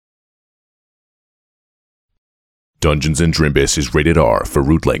Dungeons & Drimbus is rated R for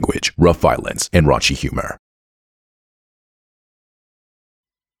rude language, rough violence, and raunchy humor.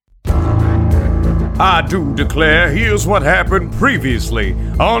 I do declare here's what happened previously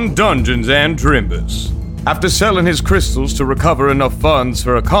on Dungeons & Drimbus. After selling his crystals to recover enough funds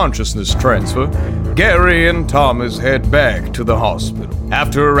for a consciousness transfer, Gary and Thomas head back to the hospital.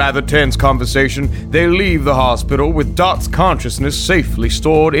 After a rather tense conversation, they leave the hospital with Dot's consciousness safely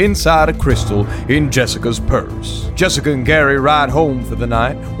stored inside a crystal in Jessica's purse. Jessica and Gary ride home for the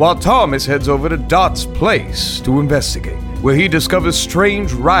night, while Thomas heads over to Dot's place to investigate, where he discovers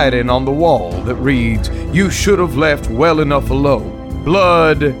strange writing on the wall that reads, "You should have left well enough alone."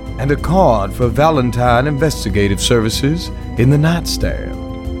 Blood, and a card for Valentine Investigative Services in the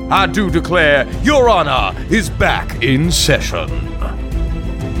nightstand. I do declare Your Honor is back in session.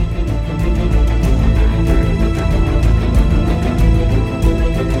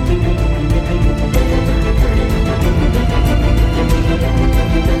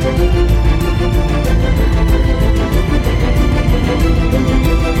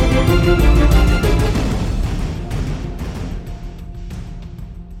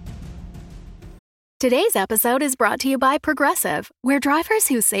 Today's episode is brought to you by Progressive, where drivers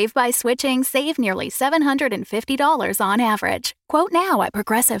who save by switching save nearly $750 on average. Quote now at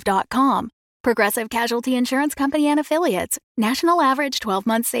Progressive.com. Progressive Casualty Insurance Company and Affiliates. National average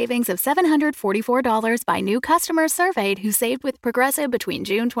 12-month savings of $744 by new customers surveyed who saved with Progressive between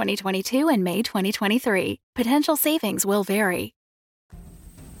June 2022 and May 2023. Potential savings will vary.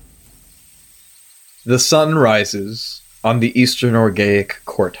 The sun rises on the Eastern Orgaic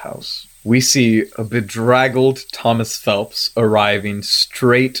courthouse. We see a bedraggled Thomas Phelps arriving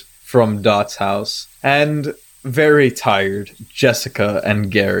straight from Dot's house, and very tired Jessica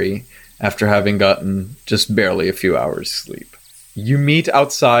and Gary after having gotten just barely a few hours sleep. You meet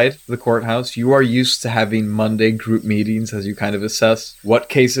outside the courthouse. You are used to having Monday group meetings as you kind of assess what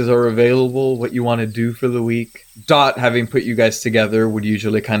cases are available, what you want to do for the week. Dot, having put you guys together, would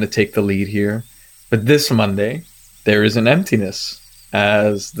usually kind of take the lead here. But this Monday, there is an emptiness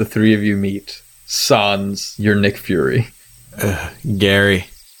as the three of you meet. Sans your Nick Fury. Gary.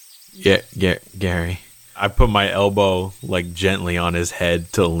 Yeah, Gary. I put my elbow gently on his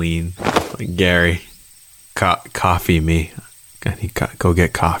head to lean. Gary, coffee me. Go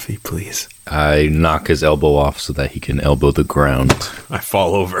get coffee, please. I knock his elbow off so that he can elbow the ground. I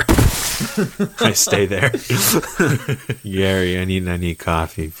fall over. I stay there. Gary, I need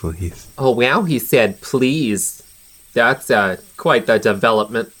coffee, please. Oh, wow, he said, please. That's quite the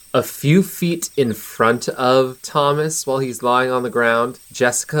development. A few feet in front of Thomas, while he's lying on the ground,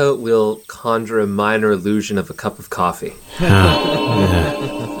 Jessica will conjure a minor illusion of a cup of coffee.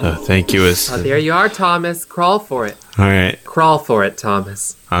 Thank you. There you are, Thomas. Crawl for it. All right. Crawl for it,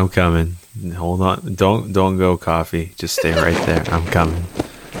 Thomas. I'm coming. Hold on. Don't go, coffee. Just stay right there. I'm coming.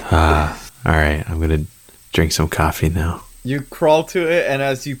 All right. I'm going to drink some coffee now. You crawl to it, and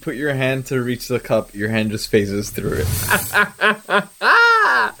as you put your hand to reach the cup, your hand just phases through it.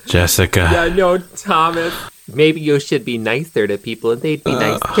 Jessica. Yeah, no, Thomas. Maybe you should be nicer to people, and they'd be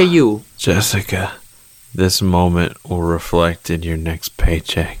nice to you. Jessica, this moment will reflect in your next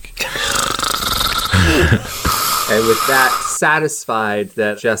paycheck. And with that, satisfied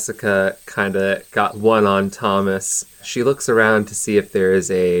that Jessica kind of got one on Thomas, she looks around to see if there is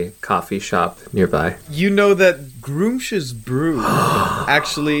a coffee shop nearby. You know that Groomsh's Brew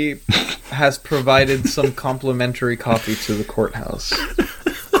actually has provided some complimentary coffee to the courthouse.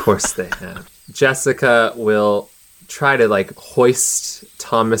 Of course they have. Jessica will try to hoist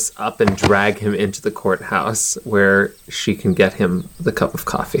Thomas up and drag him into the courthouse where she can get him the cup of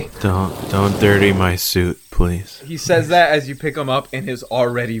coffee. Don't dirty my suit, please. He says that as you pick him up in his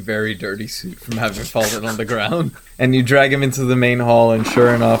already very dirty suit from having fallen on the ground. And you drag him into the main hall, and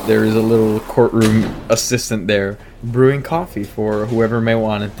sure enough, there is a little courtroom assistant there brewing coffee for whoever may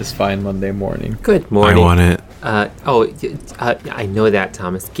want it this fine Monday morning. Good morning. I want it. I know that,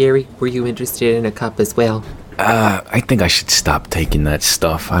 Thomas. Gary, were you interested in a cup as well? I think I should stop taking that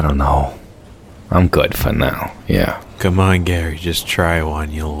stuff. I don't know. I'm good for now. Yeah. Come on, Gary. Just try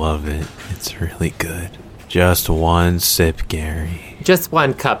one. You'll love it. It's really good. Just one sip, Gary. Just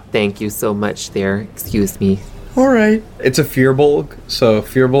one cup. Thank you so much there. Excuse me. All right. It's a Firbolg. So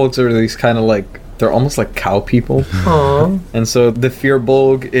Firbolgs are these kind of they're almost like cow people. Aww. And so the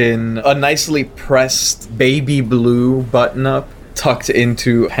Firbolg in a nicely pressed baby blue button-up tucked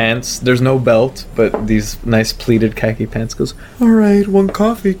into pants. There's no belt, but these nice pleated khaki pants goes, all right, one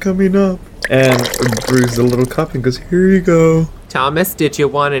coffee coming up. And brews a little cup and goes, here you go. Thomas, did you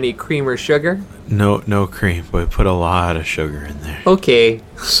want any cream or sugar? No cream, but put a lot of sugar in there. Okay.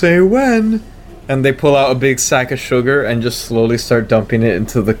 Say when. And they pull out a big sack of sugar and just slowly start dumping it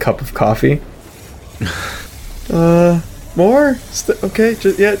into the cup of coffee. More? Okay,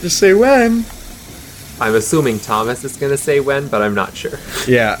 just say when. I'm assuming Thomas is going to say when, but I'm not sure.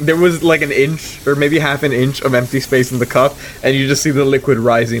 Yeah, there was like an inch or maybe half an inch of empty space in the cup, and you just see the liquid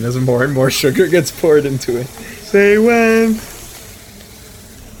rising as more and more sugar gets poured into it. Say when.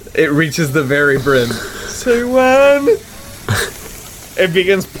 It reaches the very brim. Say when. It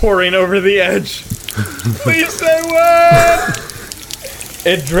begins pouring over the edge. Please say when.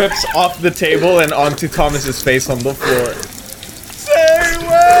 It drips off the table and onto Thomas's face on the floor. Say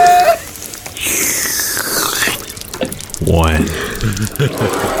when. One.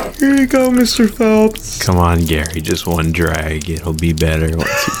 Here you go, Mr. Phelps. Come on, Gary. Just one drag. It'll be better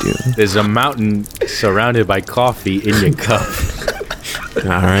once you do. There's a mountain surrounded by coffee in your cup. All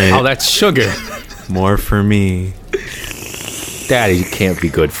right. Oh, that's sugar. More for me. Daddy can't be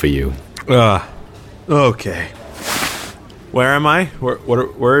good for you. Okay. Where am I? Where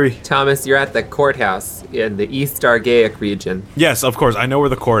are we? Thomas, you're at the courthouse in the East Argaic region. Yes, of course. I know where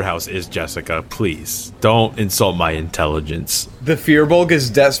the courthouse is, Jessica. Please, don't insult my intelligence. The Fearbulg is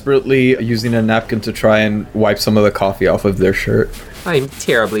desperately using a napkin to try and wipe some of the coffee off of their shirt. I'm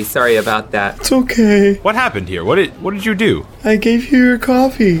terribly sorry about that. It's okay. What happened here? What did you do? I gave you your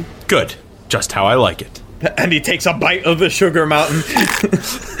coffee. Good. Just how I like it. And he takes a bite of the sugar mountain.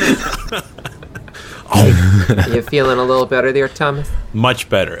 You feeling a little better there, Thomas? Much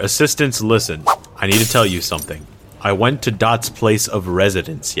better. Assistants, listen. I need to tell you something. I went to Dot's place of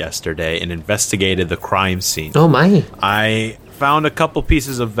residence yesterday and investigated the crime scene. Oh my. I found a couple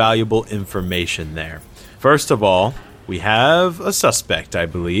pieces of valuable information there. First of all, we have a suspect, I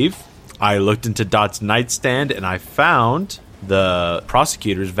believe. I looked into Dot's nightstand and I found the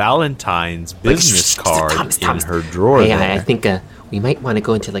prosecutor's Valentine's business card in her drawer. Hey, I think we might want to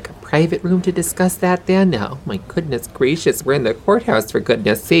go into like a private room to discuss that then. Oh my goodness gracious, we're in the courthouse, for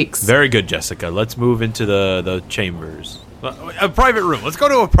goodness sakes. Very good, Jessica. Let's move into the chambers. A private room. Let's go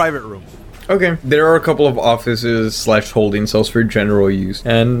to a private room. Okay. There are a couple of offices / holding cells for general use,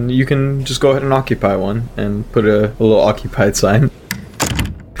 and you can just go ahead and occupy one and put a little occupied sign.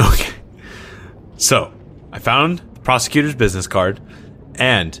 Okay. So, I found the prosecutor's business card,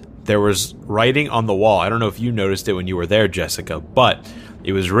 and there was writing on the wall. I don't know if you noticed it when you were there, Jessica, but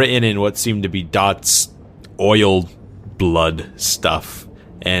it was written in what seemed to be Dot's oil blood stuff,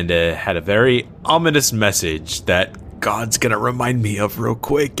 and had a very ominous message that God's gonna remind me of real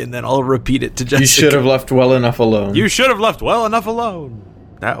quick, and then I'll repeat it to Jessica. You should have left well enough alone. You should have left well enough alone.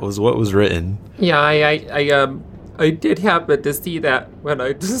 That was what was written. Yeah, I did happen to see that when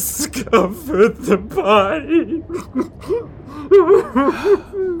I discovered the body.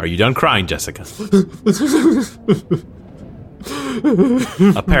 Are you done crying, Jessica?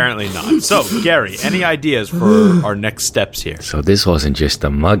 Apparently not. So, Gary, any ideas for our next steps here? So this wasn't just a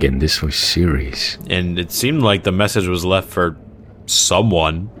mugging, this was serious. And it seemed like the message was left for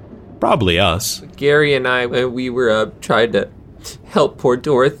someone, probably us. Gary and I, we were trying to help poor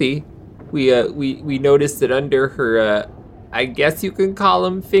Dorothy. We noticed that under her, I guess you can call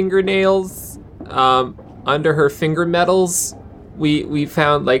them fingernails, under her finger metals, we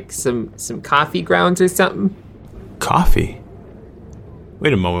found like some coffee grounds or something. Coffee?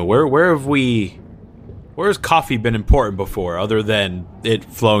 Wait a moment, where's coffee been important before, other than it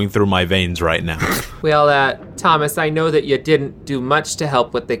flowing through my veins right now? Well, Thomas, I know that you didn't do much to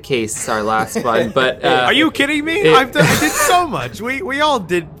help with the case our last one, but... Are you kidding me? I did so much. We all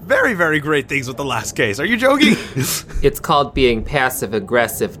did very, very great things with the last case. Are you joking? It's called being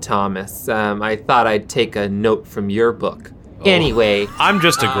passive-aggressive, Thomas. I thought I'd take a note from your book. Anyway... I'm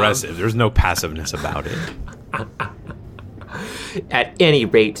just aggressive. There's no passiveness about it. At any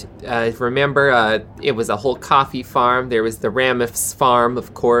rate, remember, it was a whole coffee farm. There was the Ramif's farm,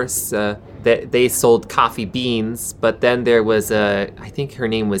 of course. They sold coffee beans, but then there was I think her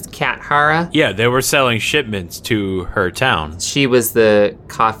name was Kat Hara. Yeah, they were selling shipments to her town. She was the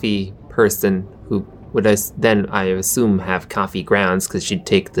coffee person who would then, I assume, have coffee grounds, because she'd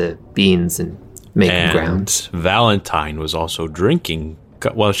take the beans and make them grounds. Valentine was also drinking.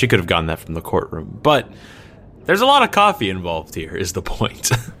 Well, she could have gotten that from the courtroom, but... there's a lot of coffee involved here, is the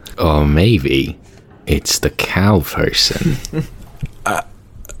point. Or maybe it's the cow person.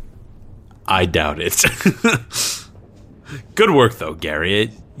 I doubt it. Good work, though,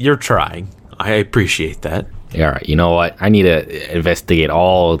 Gary. You're trying. I appreciate that. All right, you know what? I need to investigate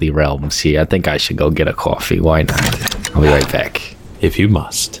all the realms here. I think I should go get a coffee. Why not? I'll be right back. If you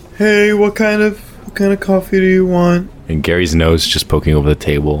must. Hey, what kind of coffee do you want? And Gary's nose just poking over the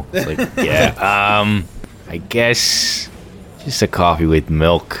table. It's like, yeah, I guess just a coffee with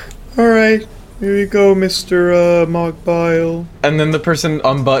milk. All right. Here you go, Mr. Mogbile. And then the person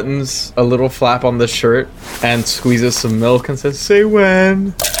unbuttons a little flap on the shirt and squeezes some milk and says, say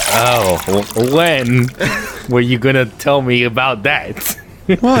when. Oh, when were you gonna tell me about that?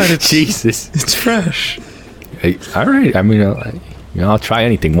 What? Jesus. It's fresh. Hey, all right. I mean, I'll try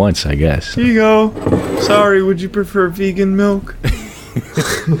anything once, I guess. Here you go. Sorry, would you prefer vegan milk?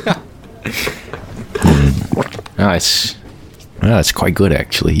 It's quite good,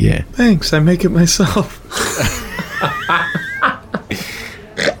 actually, yeah. Thanks, I make it myself.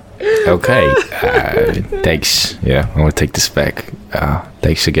 Okay, thanks. Yeah, I'm gonna take this back.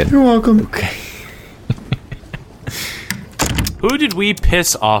 Thanks again. You're welcome. Okay. Who did we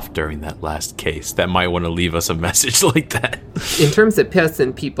piss off during that last case that might want to leave us a message like that? In terms of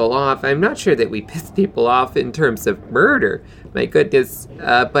pissing people off, I'm not sure that we piss people off in terms of murder. My goodness.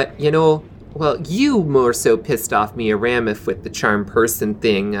 But, well, you more so pissed off Mia Ramith with the charm person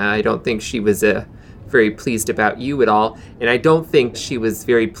thing. I don't think she was very pleased about you at all. And I don't think she was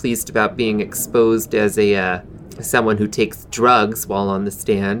very pleased about being exposed as someone who takes drugs while on the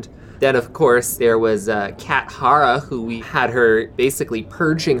stand. Then, of course, there was Kat Hara, who we had her basically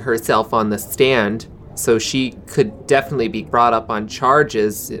purging herself on the stand, so she could definitely be brought up on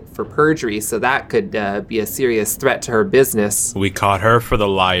charges for perjury, so that could be a serious threat to her business. We caught her for the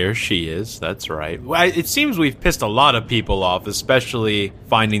liar she is, that's right. Well, it seems we've pissed a lot of people off, especially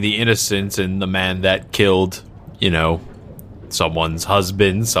finding the innocence in the man that killed, someone's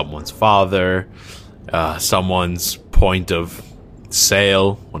husband, someone's father, someone's point of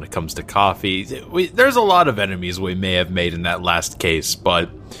sale when it comes to coffee. There's a lot of enemies we may have made in that last case, but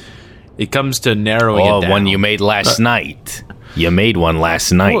it comes to narrowing it down. One you made last night. You made one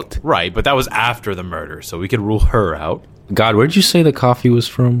last night. Well, right, but that was after the murder, so we could rule her out. God, where'd you say the coffee was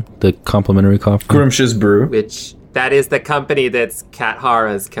from? The complimentary coffee? Grimsh's Brew. Which, that is the company that's Kat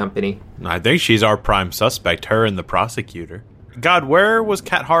Hara's company. I think she's our prime suspect, her and the prosecutor. God, where was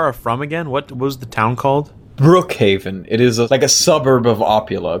Kat Hara from again? What was the town called? Brookhaven. It is like a suburb of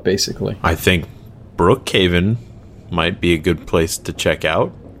Opula, basically. I think Brookhaven might be a good place to check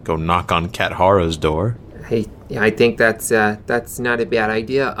out. Go knock on Kat Hara's door. I think that's not a bad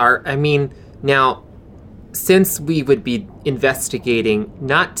idea. Now, since we would be investigating,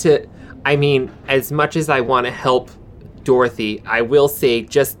 as much as I want to help Dorothy, I will say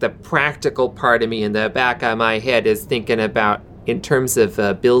just the practical part of me in the back of my head is thinking about, in terms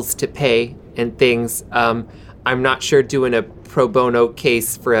of bills to pay and things, I'm not sure doing a pro bono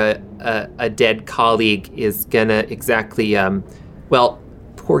case for a dead colleague is gonna exactly,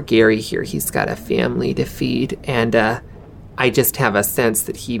 poor Gary here, he's got a family to feed, and I just have a sense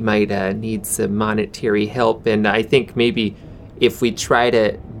that he might need some monetary help, and I think maybe if we try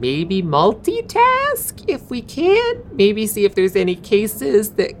to multitask, if we can, maybe see if there's any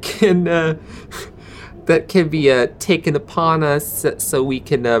cases that can be taken upon us so we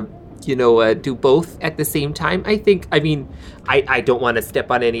can do both at the same time. I don't want to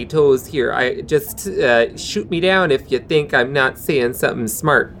step on any toes here. I just shoot me down if you think I'm not saying something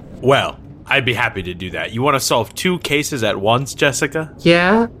smart. Well, I'd be happy to do that. You want to solve two cases at once, Jessica?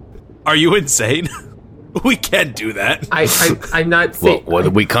 Yeah? Are you insane? We can't do that. I'm not saying... Well, what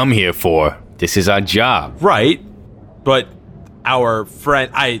did we come here for? This is our job. Right. But our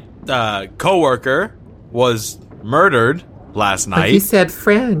friend, coworker was murdered last night. But you said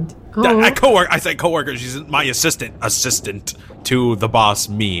friend. Oh. I said coworker. She's my assistant to the boss,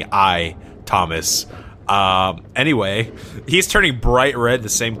 Thomas. Anyway, he's turning bright red, the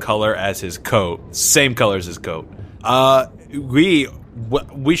same color as his coat. We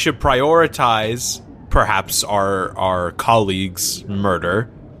should prioritize perhaps our colleague's murder.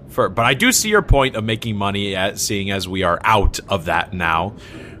 But I do see your point of making money seeing as we are out of that now.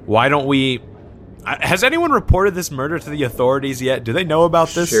 Why don't we... Has anyone reported this murder to the authorities yet? Do they know about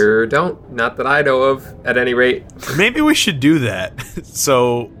this? Sure don't. Not that I know of, at any rate. Maybe we should do that.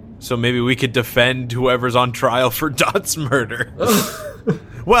 So maybe we could defend whoever's on trial for Dot's murder.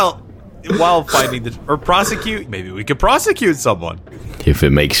 Well, while finding or prosecute, maybe we could prosecute someone. If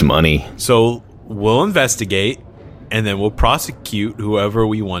it makes money. So we'll investigate, and then we'll prosecute whoever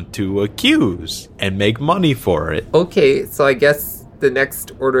we want to accuse and make money for it. Okay, so I guess the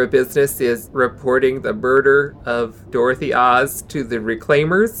next order of business is reporting the murder of Dorothy Oz to the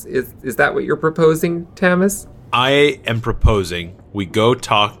reclaimers. Is that what you're proposing, Thomas? I am proposing we go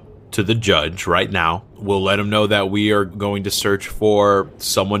talk to the judge right now. We'll let him know that we are going to search for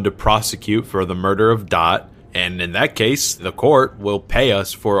someone to prosecute for the murder of Dot. And in that case, the court will pay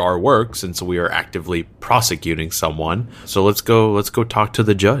us for our work since we are actively prosecuting someone. So let's go talk to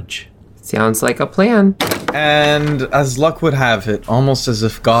the judge. Sounds like a plan. And as luck would have it, almost as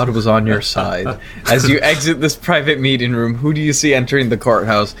if God was on your side, as you exit this private meeting room, who do you see entering the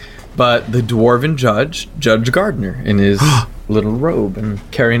courthouse but the dwarven judge, Judge Gardner, in his little robe and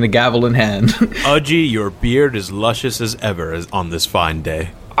carrying a gavel in hand. Udgy, your beard is luscious as ever on this fine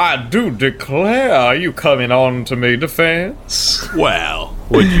day. I do declare, are you coming on to me defense? Well,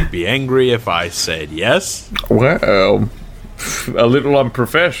 would you be angry if I said yes? Well, a little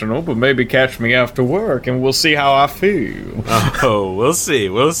unprofessional, but maybe catch me after work and we'll see how I feel. Oh, we'll see.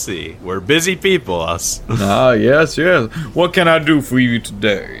 We're busy people, us. Ah, yes. What can I do for you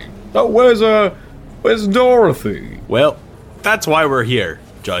today? Oh, where's Dorothy? Well, that's why we're here,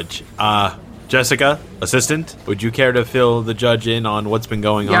 Judge. Jessica, assistant, would you care to fill the judge in on what's been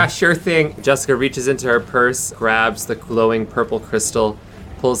going on? Yeah, sure thing. Jessica reaches into her purse, grabs the glowing purple crystal,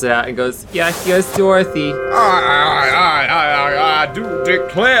 pulls it out, and goes, yeah, here's Dorothy. I do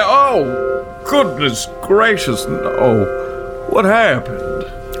declare. Oh, goodness gracious, no. What happened?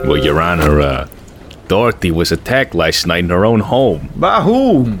 Well, Your Honor, Dorothy was attacked last night in her own home. By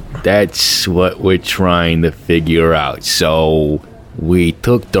whom? That's what we're trying to figure out. So we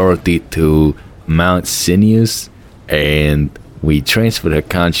took Dorothy to Mount Sinaios and we transferred her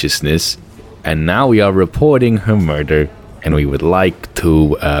consciousness, and now we are reporting her murder, and we would like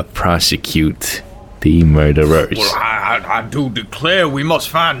to prosecute the murderers. Well, I do declare we must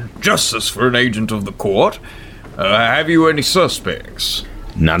find justice for an agent of the court. Have you any suspects?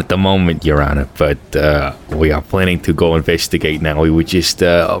 Not at the moment, Your Honor, but we are planning to go investigate now. We would just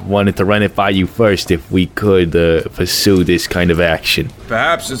wanted to run it by you first if we could pursue this kind of action.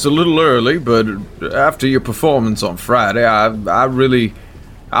 Perhaps it's a little early, but after your performance on Friday,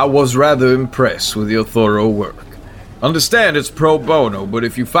 I was rather impressed with your thorough work. Understand it's pro bono, but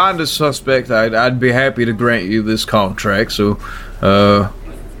if you find a suspect, I'd be happy to grant you this contract, so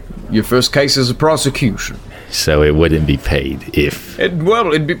your first case is a prosecution. So it wouldn't be paid if...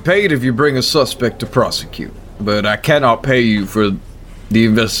 It'd be paid if you bring a suspect to prosecute, but I cannot pay you for the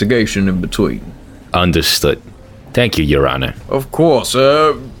investigation in between. Understood. Thank you, Your Honor. Of course,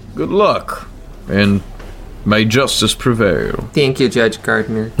 good luck, and may justice prevail. Thank you, Judge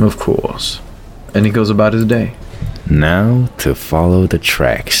Gardner. Of course. And he goes about his day. Now to follow the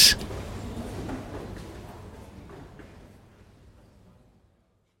tracks.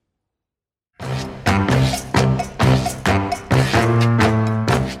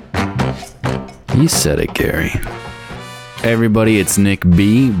 You said it, Gary. Hey everybody, it's Nick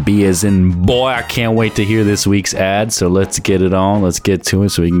B. B as in boy. I can't wait to hear this week's ad, so let's get it on. Let's get to it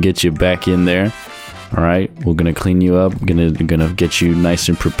so we can get you back in there. All right, we're gonna clean you up. We're gonna get you nice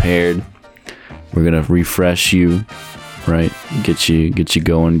and prepared. We're gonna refresh you, right? Get you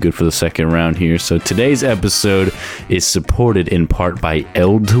going good for the second round here. So today's episode is supported in part by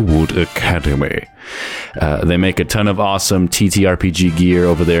Eldwood Academy. They make a ton of awesome TTRPG gear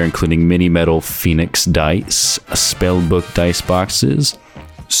over there, including mini metal Phoenix dice, spellbook dice boxes,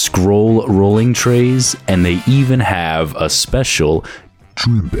 scroll rolling trays, and they even have a special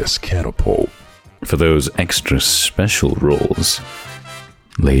Drimbus catapult for those extra special rolls,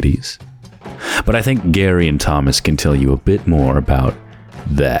 ladies. But I think Gary and Thomas can tell you a bit more about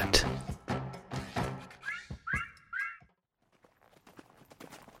that.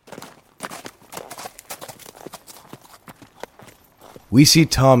 We see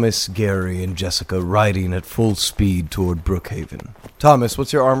Thomas, Gary, and Jessica riding at full speed toward Brookhaven. Thomas,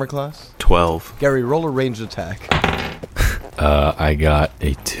 what's your armor class? 12. Gary, roll a ranged attack. I got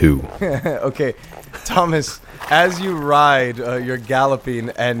a 2. Okay, Thomas, as you ride, you're galloping,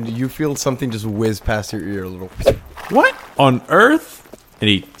 and you feel something just whiz past your ear a little. What on earth? And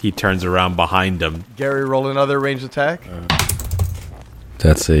he turns around behind him. Gary, roll another ranged attack.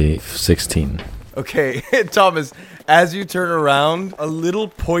 That's a 16. Okay, Thomas, as you turn around, a little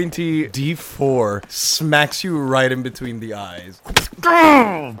pointy D4 smacks you right in between the eyes.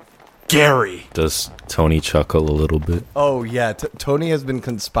 Gary. Does Tony chuckle a little bit? Oh, yeah. Tony has been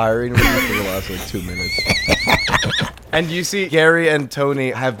conspiring with you for the last, 2 minutes. And you see Gary and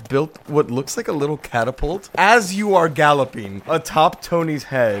Tony have built what looks like a little catapult as you are galloping atop Tony's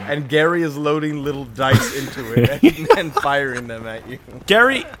head, and Gary is loading little dice into it and firing them at you.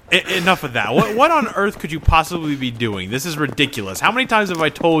 Gary, enough of that. What on earth could you possibly be doing? This is ridiculous. How many times have I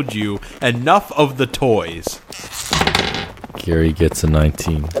told you enough of the toys? Gary gets a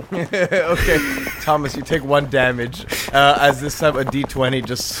 19. Okay, Thomas, you take 1 damage as this time a D20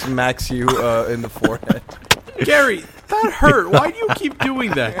 just smacks you in the forehead. Gary, That hurt. Why do you keep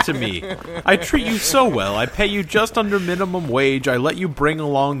doing that to me? I treat you so well. I pay you just under minimum wage. I let you bring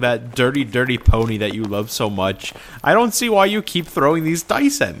along that dirty, dirty pony that you love so much. I don't see why you keep throwing these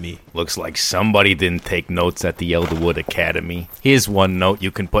dice at me. Looks like somebody didn't take notes at the Elderwood Academy. Here's one note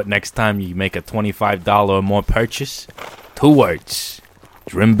you can put next time you make a $25 or more purchase. 2 words.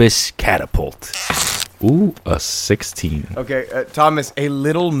 Drimbus Catapult. Ooh, a 16. Okay, Thomas, a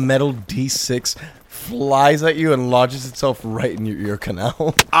little metal D6 flies at you and lodges itself right in your ear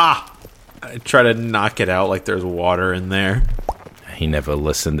canal. I try to knock it out like there's water in there. He never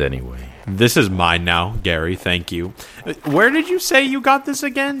listened anyway. This is mine now, Gary. Thank you. Where did you say you got this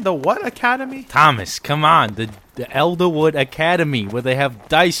again? The what academy? Thomas, come on. The Elderwood Academy, where they have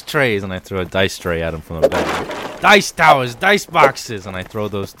dice trays. And I throw a dice tray at him from the back. Dice towers, dice boxes. And I throw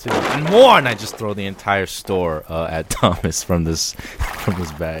those too. And more. And I just throw the entire store at Thomas from this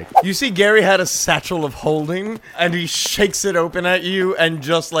bag. You see Gary had a satchel of holding, and he shakes it open at you, and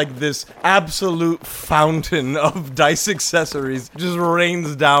just like this absolute fountain of dice accessories just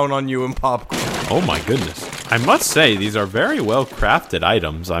rains down on you in popcorn. Oh my goodness. I must say, these are very well crafted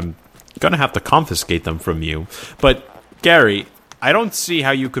items. I'm gonna have to confiscate them from you. But, Gary, I don't see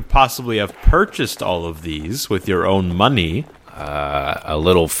how you could possibly have purchased all of these with your own money. A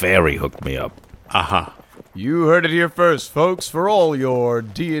little fairy hooked me up. Aha. You heard it here first, folks. For all your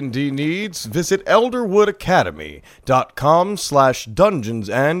D&D needs, visit elderwoodacademy.com/dungeons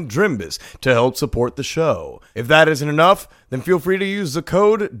and drimbus to help support the show. If that isn't enough, then feel free to use the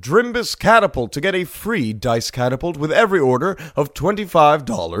code DrimbusCatapult to get a free dice catapult with every order of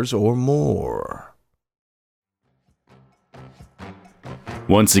 $25 or more.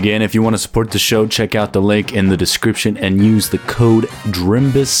 Once again, if you want to support the show, check out the link in the description and use the code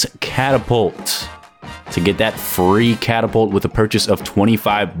DrimbusCatapult to get that free catapult with a purchase of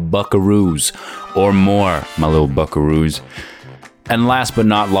 25 buckaroos or more, my little buckaroos. And last but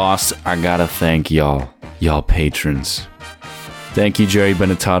not lost, I gotta thank y'all patrons. Thank you, Jerry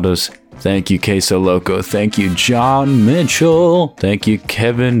Benetatos. Thank you, Queso Loco. Thank you, John Mitchell. Thank you,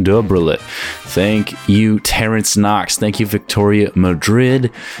 Kevin Dobrlet. Thank you, Terrence Knox. Thank you, Victoria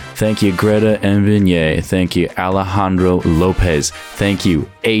Madrid. Thank you, Greta Envigne. Thank you, Alejandro Lopez. Thank you,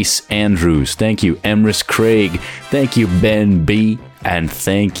 Ace Andrews. Thank you, Emrys Craig. Thank you, Ben B. And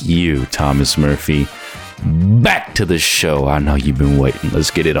thank you, Thomas Murphy. Back to the show. I know you've been waiting. Let's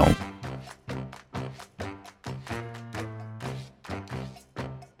get it on.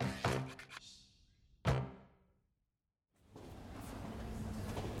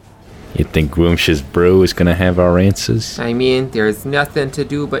 You think Roomsh's brew is gonna have our answers? I mean, there's nothing to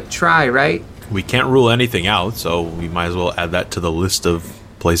do but try, right? We can't rule anything out, so we might as well add that to the list of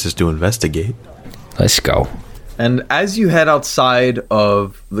places to investigate. Let's go. And as you head outside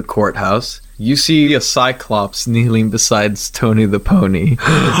of the courthouse, you see a Cyclops kneeling beside Tony the Pony.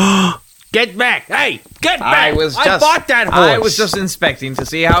 Get back! Hey, get back! I bought that horse! I was just inspecting to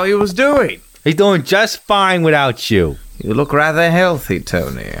see how he was doing. He's doing just fine without you. You look rather healthy,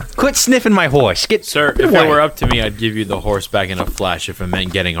 Tony. Quit sniffing my horse. Sir, if it were up to me, I'd give you the horse back in a flash if it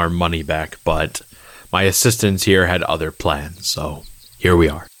meant getting our money back, but my assistants here had other plans, so here we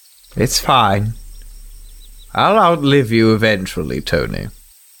are. It's fine. I'll outlive you eventually, Tony.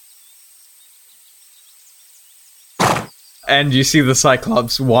 And you see the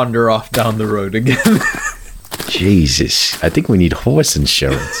Cyclops wander off down the road again. Jesus, I think we need horse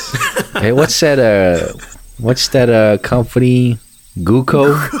insurance. Hey, what's that company?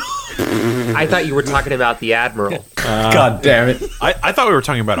 Guco? I thought you were talking about the Admiral. God damn it. I thought we were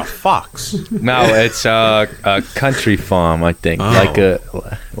talking about a fox. No, it's a country farm, I think.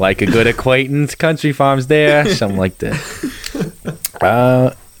 Oh. Like a good acquaintance. Country farm's there, something like that.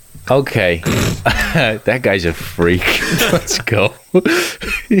 Okay. That guy's a freak. Let's go.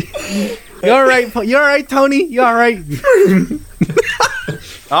 You all right, Tony? You all right?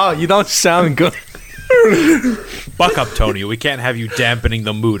 Oh, you don't sound good. Buck up, Tony. We can't have you dampening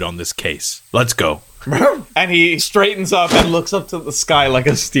the mood on this case. Let's go. And he straightens up and looks up to the sky like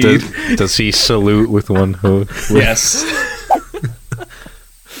a steed. Does he salute with one hoof? Yes.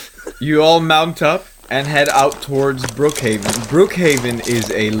 You all mount up and head out towards Brookhaven. Brookhaven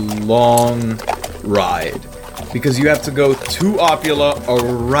is a long ride because you have to go to Opula,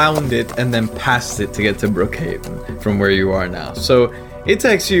 around it, and then past it to get to Brookhaven from where you are now. So it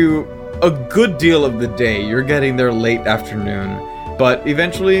takes you a good deal of the day. You're getting there late afternoon, but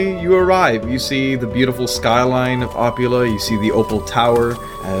eventually you arrive. You see the beautiful skyline of Opula. You see the Opal Tower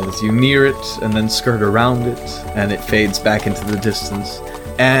as you near it and then skirt around it, and it fades back into the distance.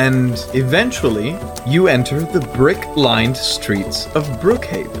 And eventually, you enter the brick-lined streets of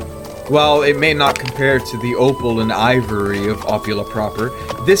Brookhaven. While it may not compare to the opal and ivory of Opula proper,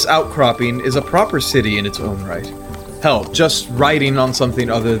 this outcropping is a proper city in its own right. Hell, just riding on something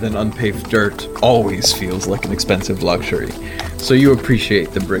other than unpaved dirt always feels like an expensive luxury, so you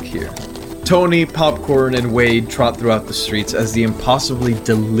appreciate the brick here. Tony, Popcorn, and Wade trot throughout the streets as the impossibly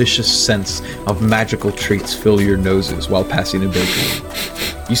delicious scents of magical treats fill your noses while passing a bakery.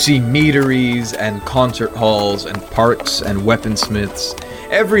 You see meaderies and concert halls and parks and weaponsmiths.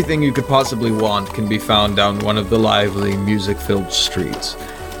 Everything you could possibly want can be found down one of the lively, music-filled streets.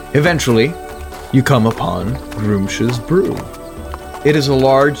 Eventually, you come upon Groomsh's Brew. It is a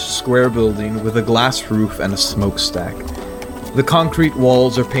large, square building with a glass roof and a smokestack. The concrete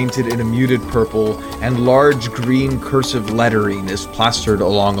walls are painted in a muted purple, and large green cursive lettering is plastered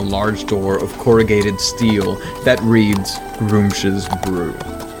along a large door of corrugated steel that reads Groomsh's Brew.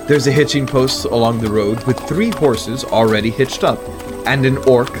 There's a hitching post along the road with 3 horses already hitched up, and an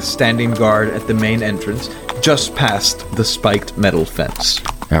orc standing guard at the main entrance just past the spiked metal fence.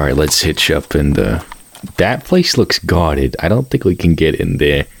 All right, let's hitch up, and that place looks guarded. I don't think we can get in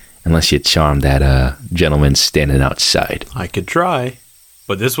there unless you charm that gentleman standing outside. I could try,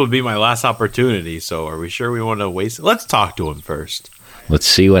 but this would be my last opportunity, so are we sure we want to waste it? Let's talk to him first. Let's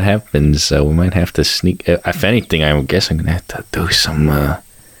see what happens. We might have to sneak. If anything, I guess I'm going to have to do some...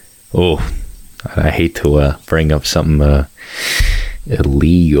 I hate to bring up something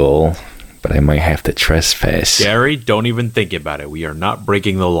illegal, but I might have to trespass. Gary, don't even think about it. We are not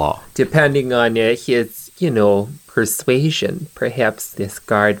breaking the law. Depending on his, persuasion, perhaps this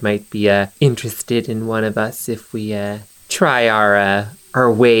guard might be interested in one of us if we try our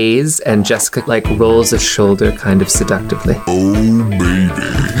ways. And Jessica rolls a shoulder kind of seductively. Oh, baby.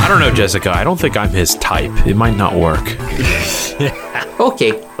 I don't know, Jessica. I don't think I'm his type. It might not work.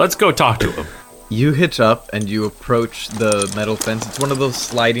 Okay. Let's go talk to him. You hitch up and you approach the metal fence. It's one of those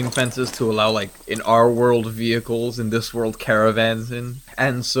sliding fences to allow, in our world, vehicles, in this world, caravans in.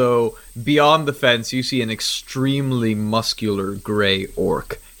 And so, beyond the fence, you see an extremely muscular gray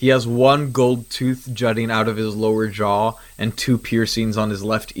orc. He has 1 gold tooth jutting out of his lower jaw and 2 piercings on his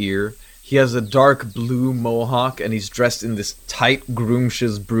left ear. He has a dark blue mohawk, and he's dressed in this tight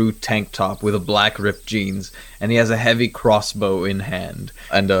Groomsh's Brew tank top with a black ripped jeans, and he has a heavy crossbow in hand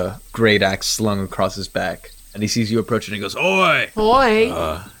and a great axe slung across his back. And he sees you approach and he goes, "Oi!" Oi.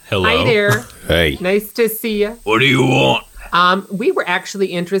 Hello. Hi there. Hey. Nice to see you. What do you want? We were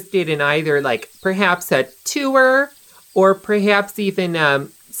actually interested in either, perhaps a tour or perhaps even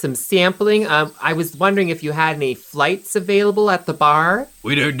some sampling. I was wondering if you had any flights available at the bar.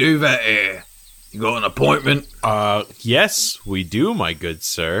 We don't do that here. You got an appointment? Yes, we do, my good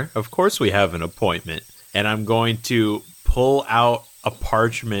sir. Of course we have an appointment. And I'm going to pull out a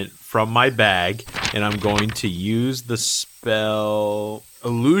parchment from my bag, and I'm going to use the spell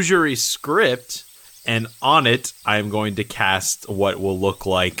Illusory Script, and on it, I'm going to cast what will look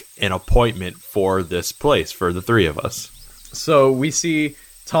like an appointment for this place, for the 3 of us. So we see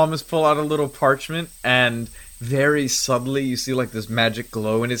Thomas pull out a little parchment, and very subtly you see this magic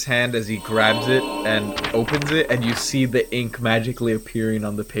glow in his hand as he grabs it and opens it, and you see the ink magically appearing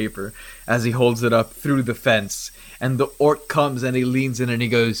on the paper as he holds it up through the fence. And the orc comes and he leans in and he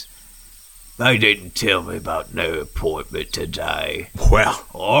goes, They didn't tell me about no appointment today. Well,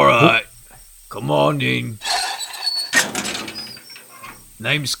 All right, come on in.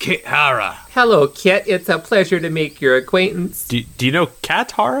 Name's Kit Hara. Hello, Kit. It's a pleasure to make your acquaintance. do you know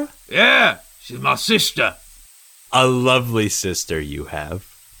Katara? Yeah, she's my sister. A lovely sister you have.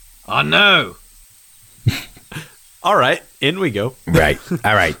 I know. All right, in we go. Right.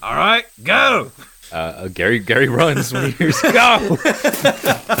 All right. All right, go. Gary runs when he hears go.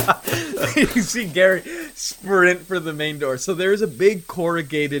 You see Gary sprint for the main door. So there's a big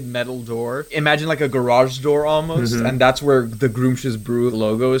corrugated metal door. Imagine a garage door almost. Mm-hmm. And that's where the Groomsh's Brew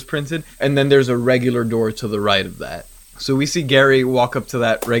logo is printed. And then there's a regular door to the right of that. So we see Gary walk up to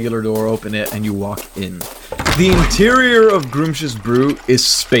that regular door, open it, and you walk in. The interior of Groomsh's Brew is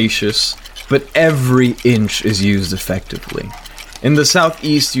spacious, but every inch is used effectively. In the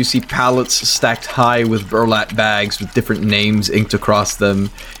southeast, you see pallets stacked high with burlap bags with different names inked across them.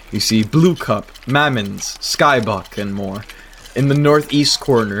 You see Blue Cup, Mammons, Skybuck, and more. In the northeast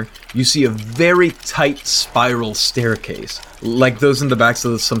corner, you see a very tight spiral staircase, like those in the backs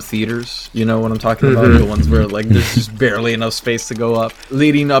of some theaters. You know what I'm talking about? The ones where there's just barely enough space to go up,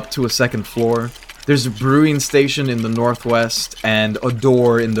 leading up to a second floor. There's a brewing station in the northwest and a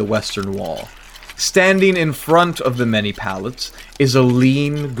door in the western wall. Standing in front of the many pallets is a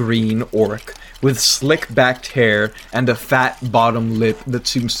lean green orc with slick-backed hair and a fat bottom lip that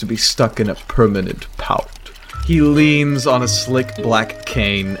seems to be stuck in a permanent pout. He leans on a slick black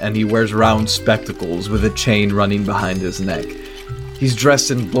cane, and he wears round spectacles with a chain running behind his neck. He's dressed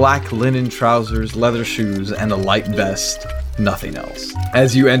in black linen trousers, leather shoes, and a light vest. Nothing else.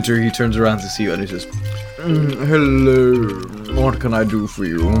 As you enter, he turns around to see you and he says, "Hello, what can I do for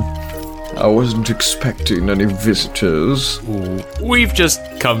you? I wasn't expecting any visitors." We've just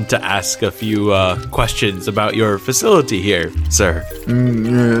come to ask a few questions about your facility here, sir.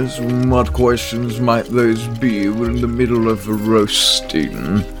 Yes, what questions might those be? We're in the middle of a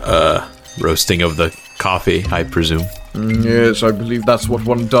roasting. Roasting of the coffee, I presume. Yes, I believe that's what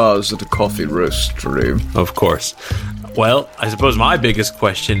one does at a coffee roastery. Of course. Well, I suppose my biggest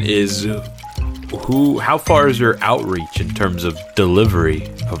question is, how far is your outreach in terms of delivery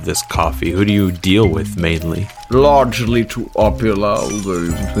of this coffee? Who do you deal with mainly? Largely to Opula,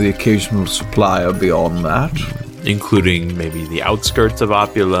 the occasional supplier beyond that. Including maybe the outskirts of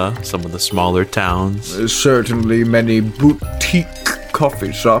Opula, some of the smaller towns? There's certainly many boutique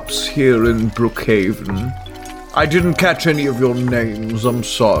coffee shops here in Brookhaven. I didn't catch any of your names, I'm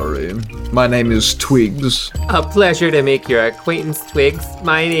sorry. My name is Twigs. A pleasure to make your acquaintance, Twigs.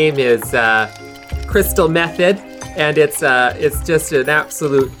 My name is Crystal Method, and it's just an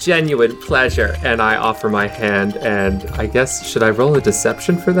absolute genuine pleasure. And I offer my hand, and I guess, should I roll a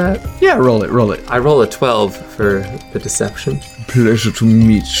deception for that? Yeah, roll it. I roll a 12 for the deception. Pleasure to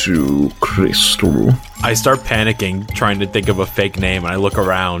meet you, Crystal. I start panicking, trying to think of a fake name, and I look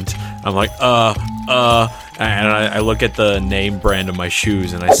around. I'm like, and I look at the name brand of my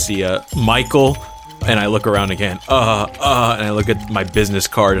shoes, and I see Michael, and I look around again, and I look at my business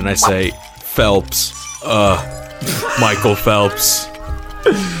card, and I say, Phelps, Michael Phelps.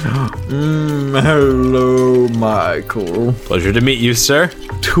 Hello, Michael. Pleasure to meet you, sir.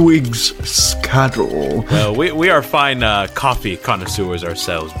 Twigs Scuttle. Well, we are fine coffee connoisseurs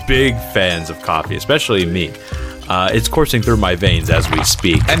ourselves. Big fans of coffee, especially me. It's coursing through my veins as we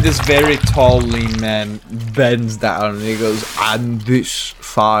speak. And this very tall, lean man bends down and he goes, "And this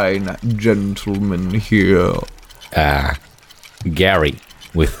fine gentleman here." Gary,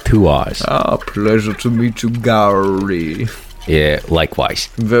 with 2 R's. Pleasure to meet you, Gary. Yeah, likewise.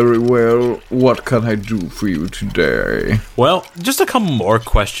 Very well. What can I do for you today? Well, just a couple more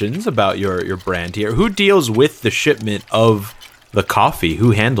questions about your brand here. Who deals with the shipment of the coffee?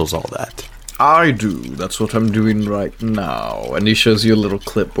 Who handles all that? I do. That's what I'm doing right now. And he shows you a little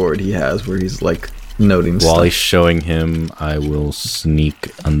clipboard he has where he's like noting stuff. While he's showing him, I will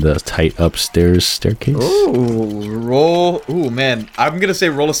sneak on the tight upstairs staircase. Ooh, man. I'm going to say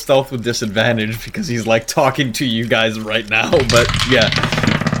roll a stealth with disadvantage because he's like talking to you guys right now. But yeah.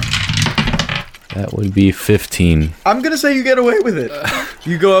 That would be 15. I'm going to say you get away with it.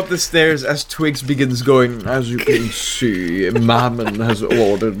 You go up the stairs as Twigs begins going, "As you can see, Mammon has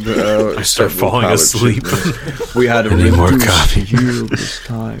ordered I start falling asleep. We had a Any more reduced coffee? yield this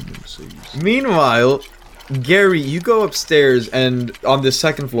time. Meanwhile, Gary, you go upstairs, and on the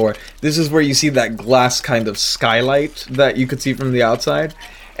second floor, this is where you see that glass kind of skylight that you could see from the outside.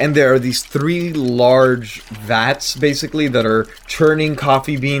 And there are these 3 large vats, basically, that are churning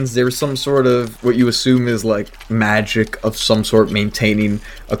coffee beans. There's some sort of, what you assume is like magic of some sort, maintaining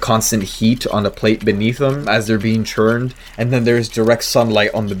a constant heat on a plate beneath them as they're being churned. And then there's direct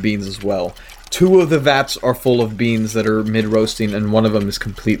sunlight on the beans as well. 2 of the vats are full of beans that are mid-roasting, and one of them is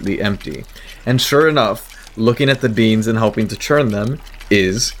completely empty. And sure enough, looking at the beans and helping to churn them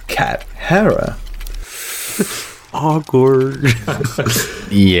is Kat Hera. Awkward.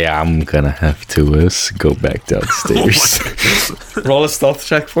 Yeah, I'm gonna have to go back downstairs. Roll a stealth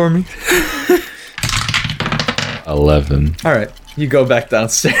check for me. 11. Alright, you go back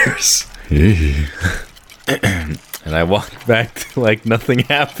downstairs. And I walk back like nothing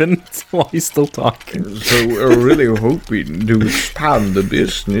happened while he's still talking. So we're really hoping to expand the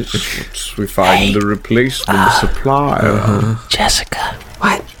business once we find a replacement supplier. Jessica,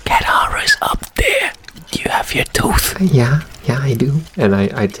 What? Cat Hara's up there. Do you have your tooth? Yeah, I do. And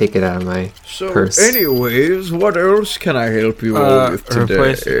I take it out of my purse. Anyways, what else can I help you with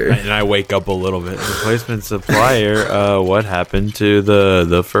today? And I wake up a little bit. Replacement supplier. What happened to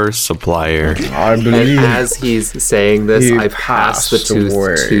the first supplier? I And believe as he's saying this, he I pass the passed tooth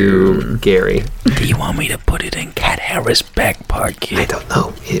away. to Gary. Do you want me to put it in Cat Hara's back part, I kid? don't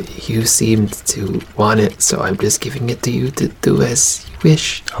know. You seemed to want it, so I'm just giving it to you to do as you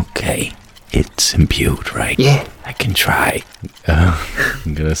wish. Okay. It's imbued, right? Yeah. I can try.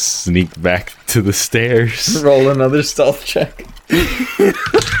 I'm gonna sneak back to the stairs. Roll another stealth check.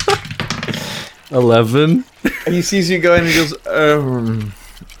 11. He sees you going and he goes,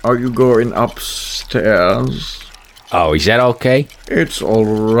 are you going upstairs? Oh, is that okay? It's all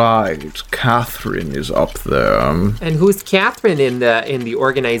right. Catherine is up there. And who's Catherine in the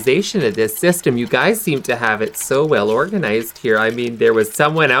organization of this system? You guys seem to have it so well organized here. I mean, there was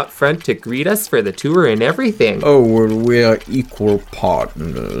someone out front to greet us for the tour and everything. Oh, well, we're equal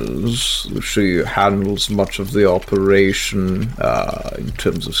partners. She handles much of the operation in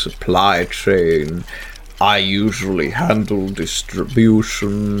terms of supply chain. I usually handle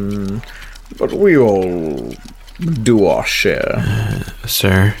distribution, but we all do our share.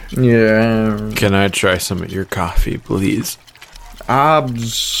 Sir, Yeah. can I try some of your coffee, please?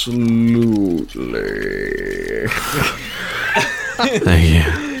 Absolutely. Thank you.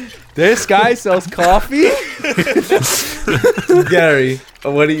 This guy sells coffee? Gary,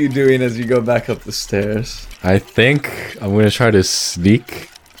 what are you doing as you go back up the stairs? I think I'm gonna try to sneak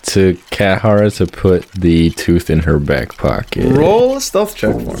to Kahara to put the tooth in her back pocket. Roll a stealth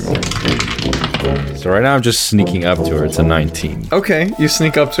check for me. So right now I'm just sneaking up to her. It's a 19. Okay, you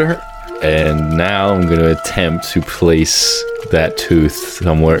sneak up to her. And now I'm gonna attempt to place that tooth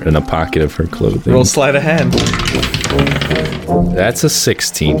somewhere in a pocket of her clothing. Roll sleight of hand. That's a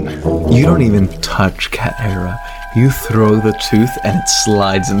 16. You don't even touch Kahara. You throw the tooth and it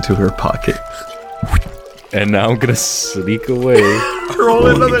slides into her pocket. And now I'm gonna sneak away. Roll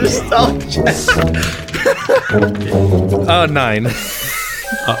another stealth check. Oh, 9.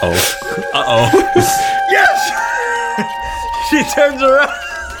 Uh-oh. Uh-oh. Yes! She turns around.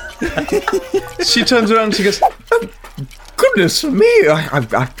 She turns around and she goes, oh, goodness me,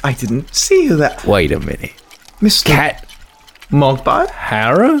 I didn't see you there. Wait a minute. Mr. Cat Mogby?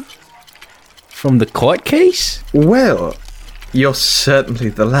 Hara? From the court case? Well, you're certainly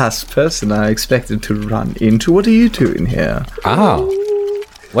the last person I expected to run into. What are you doing here? Oh.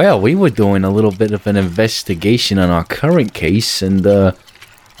 Well, we were doing a little bit of an investigation on our current case, and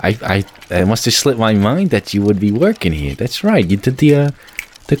I must have slipped my mind that you would be working here. That's right. You did the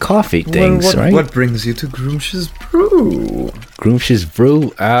coffee things, right? What brings you to Groomsh's Brew? Groomsh's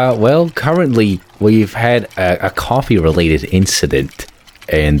Brew? Well, currently we've had a coffee-related incident,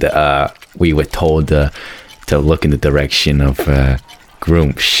 and we were told to look in the direction of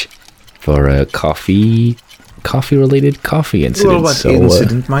Groomsh for a coffee-related coffee incident. Well, what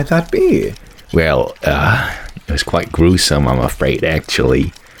incident might that be? Well, it was quite gruesome, I'm afraid,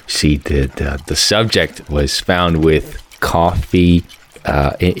 actually. See, the subject was found with coffee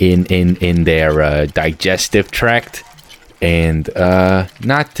in their digestive tract, and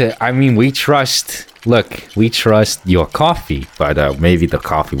we trust your coffee, but maybe the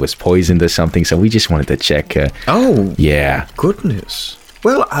coffee was poisoned or something, so we just wanted to check. Yeah. Goodness.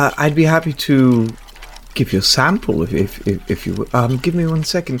 Well, I'd be happy to give you a sample if you would. Give me 1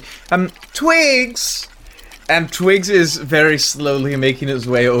 second. Twigs! And Twigs is very slowly making his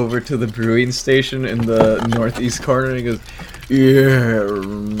way over to the brewing station in the northeast corner, and he goes,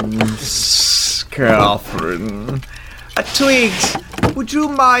 yes, Catherine. Twigs, would you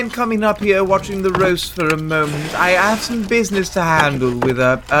mind coming up here watching the roast for a moment? I have some business to handle with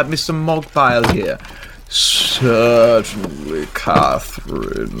Mr. Mogpile here. Certainly,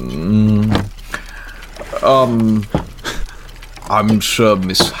 Catherine. I'm sure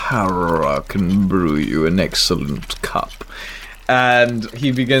Miss Hara can brew you an excellent cup. And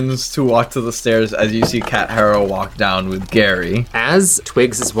he begins to walk to the stairs as you see Cat Hara walk down with Gary. As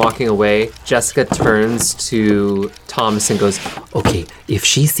Twigs is walking away, Jessica turns to Thomas and goes, okay, if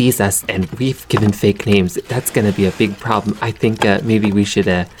she sees us and we've given fake names, that's going to be a big problem. I think maybe we should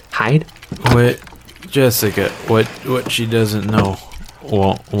hide. What, Jessica, what she doesn't know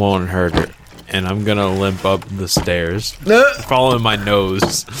won't hurt her. And I'm gonna limp up the stairs, following my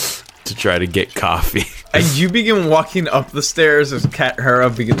nose to try to get coffee. And you begin walking up the stairs as Cat Hara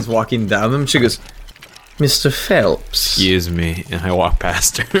begins walking down them. She goes, Mr. Phelps. Excuse me, and I walk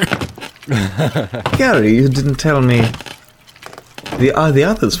past her. Gary, you didn't tell me the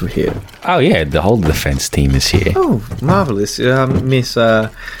others were here. Oh yeah, the whole defense team is here. Oh, marvelous. Miss,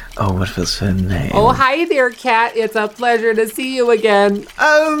 what was her name? Oh, hi there, Cat. It's a pleasure to see you again.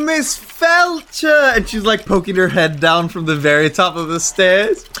 Oh, Miss Felcher! And she's like poking her head down from the very top of the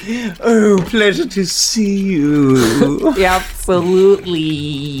stairs. Oh, pleasure to see you. Absolutely.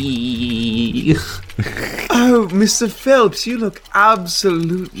 Oh, Mr. Phelps, you look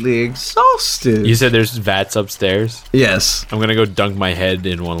absolutely exhausted. You said there's vats upstairs? Yes. I'm gonna go dunk my head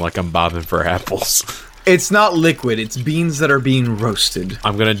in one like I'm bobbing for apples. It's not liquid, it's beans that are being roasted.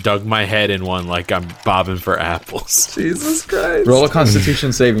 I'm gonna dunk my head in one like I'm bobbing for apples. Jesus Christ. Roll a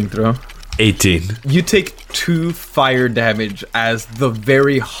Constitution saving throw. 18. You take 2 fire damage as the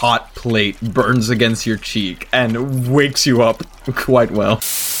very hot plate burns against your cheek and wakes you up quite well.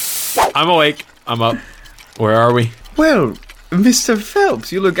 I'm awake. I'm up. Where are we? Well, Mr.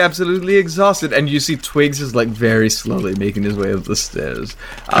 Phelps, you look absolutely exhausted. And you see Twigs is like very slowly making his way up the stairs.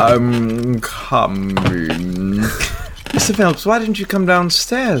 I'm coming. Mr. Phelps, why didn't you come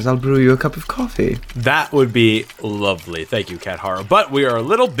downstairs? I'll brew you a cup of coffee. That would be lovely. Thank you, Cat Horror. But we are a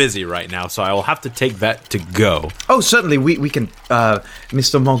little busy right now, so I will have to take that to go. Oh, certainly. We can,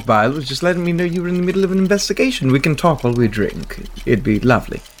 Mr. Mogbile was just letting me know you were in the middle of an investigation. We can talk while we drink. It'd be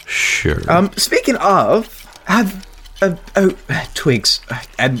lovely. Sure. Speaking of, Twigs.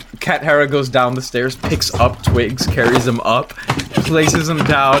 And Cat Hera goes down the stairs, picks up Twigs, carries him up, places him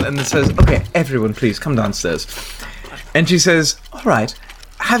down, and then says, okay, everyone, please, come downstairs. And she says, all right,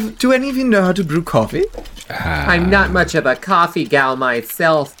 do any of you know how to brew coffee? I'm not much of a coffee gal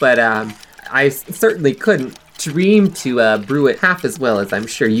myself, but I certainly couldn't dream to brew it half as well as I'm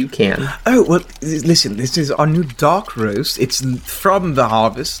sure you can. Oh, well, listen, this is our new dark roast. It's from the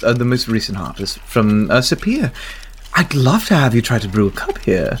harvest, the most recent harvest, from Sapir. I'd love to have you try to brew a cup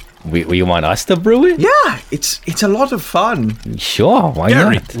here. You want us to brew it? Yeah, it's a lot of fun. Sure, why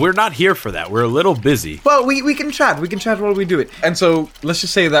Gary, not? we're not here for that. We're a little busy. Well, we can chat. We can chat while we do it. And so, let's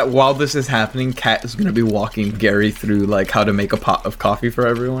just say that while this is happening, Kat is going to be walking Gary through, like, how to make a pot of coffee for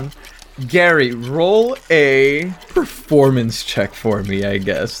everyone. Gary, roll a performance check for me, I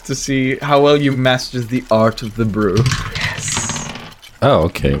guess, to see how well you mastered the art of the brew. Oh,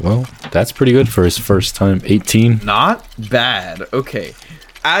 okay. Well, that's pretty good for his first time. 18. Not bad. Okay.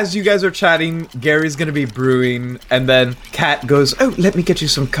 As you guys are chatting, Gary's gonna be brewing, and then Kat goes, oh, let me get you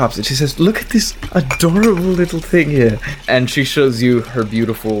some cups. And she says, look at this adorable little thing here. And she shows you her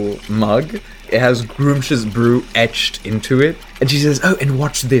beautiful mug. It has Groomsh's brew etched into it. And she says, oh, and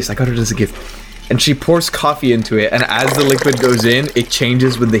watch this. I got it as a gift. And she pours coffee into it, and as the liquid goes in, it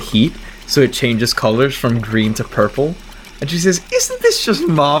changes with the heat. So it changes colors from green to purple. And she says, isn't this just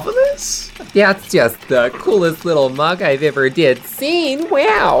marvelous? Yeah, it's just the coolest little mug I've ever seen.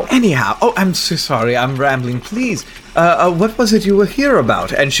 Wow. Anyhow, oh, I'm so sorry, I'm rambling. Please, what was it you were here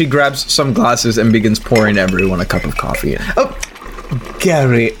about? And she grabs some glasses and begins pouring everyone a cup of coffee. Oh,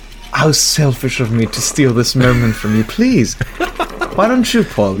 Gary, how selfish of me to steal this moment from you. Please, why don't you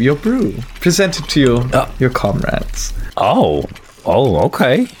pour your brew? Present it to your comrades. Oh,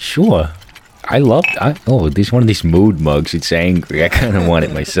 okay, sure. This one of these mood mugs. It's angry. I kind of want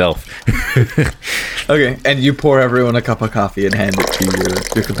it myself. Okay, and you pour everyone a cup of coffee and hand it to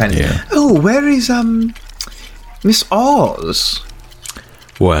your companion. Yeah. Oh, where is Miss Oz?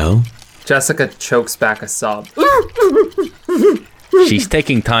 Well, Jessica chokes back a sob. She's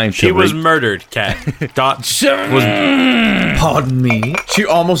taking time to... She was murdered, Cat. Pardon me? She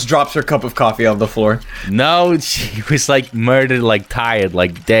almost drops her cup of coffee on the floor. No, she was like murdered, like tired,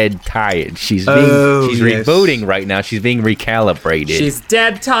 like dead tired. She's rebooting right now. She's being recalibrated. She's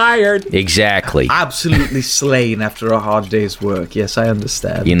dead tired. Exactly. Absolutely slain after a hard day's work. Yes, I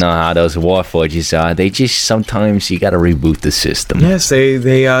understand. You know how those Warforges are. They just sometimes you gotta reboot the system. Yes, they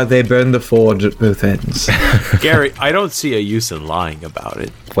burn the forge at both ends. Gary, I don't see a use in lying about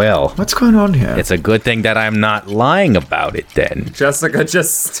it. Well, what's going on here? It's a good thing that I'm not lying about it then. Jessica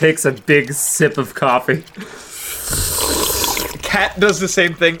just takes a big sip of coffee. Kat does the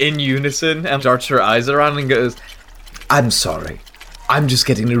same thing in unison and darts her eyes around and goes, I'm sorry. I'm just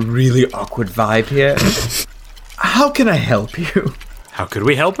getting a really awkward vibe here. How can I help you? How could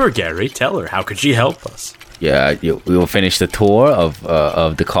we help her, Gary? Tell her. How could she help us? Yeah, we will finish the tour of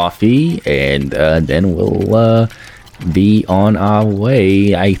the coffee, and then we'll be on our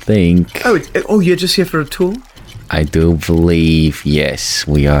way, I think. Oh, you're just here for a tour? I do believe, yes,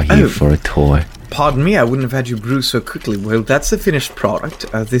 we are here for a tour. Pardon me, I wouldn't have had you brew so quickly. Well, that's the finished product.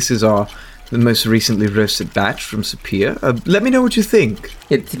 This is the most recently roasted batch from Sapir. Let me know what you think.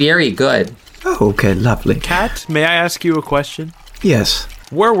 It's very good. Oh, okay, lovely. Kat, may I ask you a question? Yes.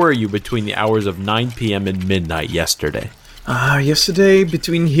 Where were you between the hours of 9 p.m. and midnight yesterday? Yesterday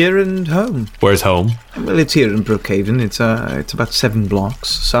between here and home. Where's home? Well, it's here in Brookhaven. It's about 7 blocks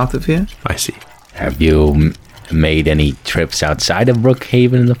south of here. I see. Have you made any trips outside of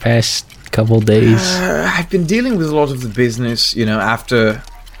Brookhaven in the past couple days? I've been dealing with a lot of the business, after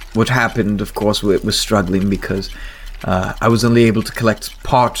what happened. Of course, we were struggling because I was only able to collect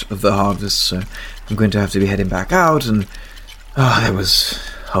part of the harvest, so I'm going to have to be heading back out, and there was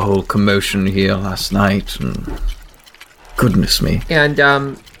a whole commotion here last night, and goodness me. And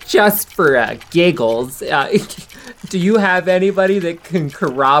just for giggles, do you have anybody that can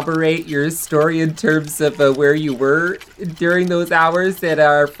corroborate your story in terms of where you were during those hours that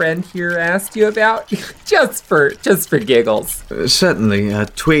our friend here asked you about? just for giggles. Certainly.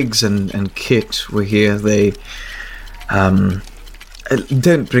 Twigs and Kit were here. They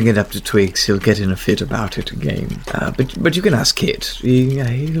Don't bring it up to Twigs. He'll get in a fit about it again. But you can ask Kit.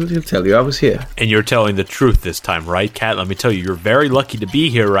 He'll tell you I was here. And you're telling the truth this time, right, Cat? Let me tell you, you're very lucky to be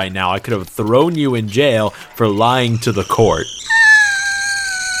here right now. I could have thrown you in jail for lying to the court.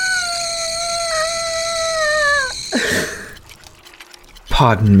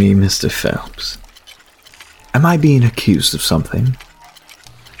 Pardon me, Mr. Phelps. Am I being accused of something?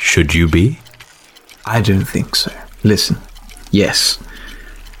 Should you be? I don't think so. Listen. Yes,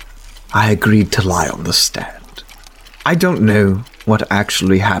 I agreed to lie on the stand. I don't know what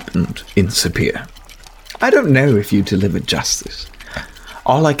actually happened in Sapir. I don't know if you delivered justice.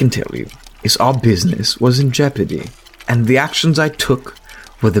 All I can tell you is our business was in jeopardy, and the actions I took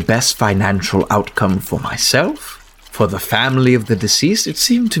were the best financial outcome for myself, for the family of the deceased. It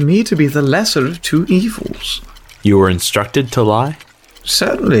seemed to me to be the lesser of two evils. You were instructed to lie?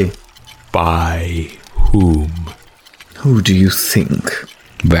 Certainly. By whom? Who do you think?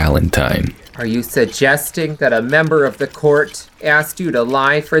 Valentine. Are you suggesting that a member of the court asked you to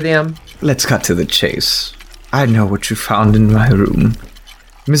lie for them? Let's cut to the chase. I know what you found in my room.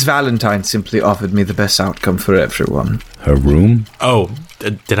 Miss Valentine simply offered me the best outcome for everyone. Her room? Oh,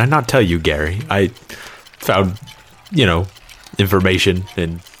 did I not tell you, Gary? I found, information,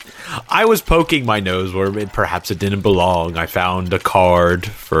 and I was poking my nose where perhaps it didn't belong. I found a card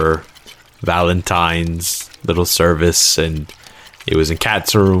for Valentine's little service, and it was in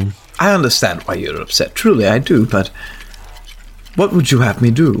Cat's room. I understand why you're upset. Truly, I do, but what would you have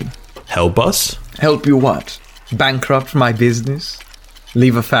me do? Help us? Help you what? Bankrupt my business?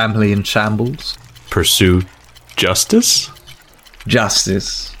 Leave a family in shambles? Pursue justice?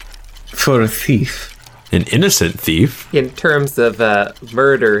 Justice. For a thief. An innocent thief? In terms of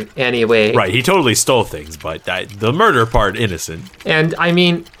murder, anyway. Right, he totally stole things, but the murder part, innocent. And, I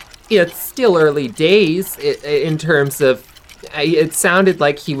mean, it's still early days in terms of... It sounded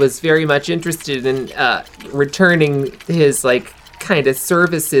like he was very much interested in returning his, kind of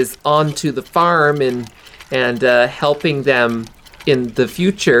services onto the farm and helping them in the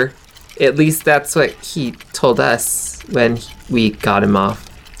future. At least that's what he told us when we got him off.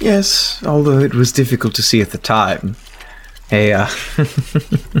 Yes, although it was difficult to see at the time. Hey,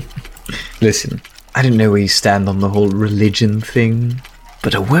 listen, I don't know where you stand on the whole religion thing,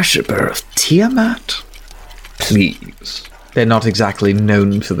 but a worshipper of Tiamat? Please. They're not exactly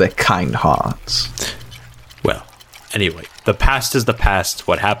known for their kind hearts. Well, anyway, the past is the past.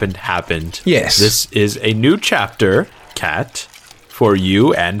 What happened, happened. Yes. This is a new chapter, Cat, for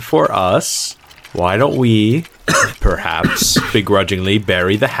you and for us. Why don't we, perhaps, begrudgingly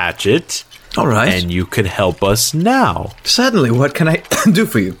bury the hatchet? All right. And you can help us now. Certainly. What can I do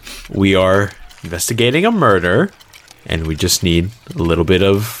for you? We are investigating a murder, and we just need a little bit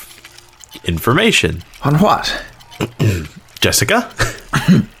of information. On what? Jessica?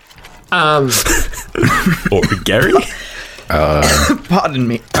 Or Gary? Pardon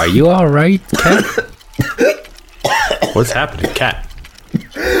me. Are you all right, Cat? What's happening, Cat?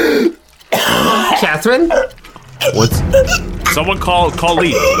 Catherine? What's... Someone call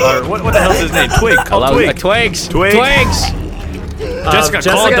Lee. Or what the hell's his name? Twig. Call Twig. Twigs. Twigs. Jessica,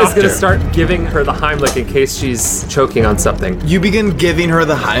 call a Jessica is doctor. going to start giving her the Heimlich in case she's choking on something. You begin giving her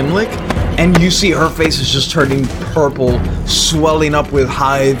the Heimlich, and you see her face is just turning purple, swelling up with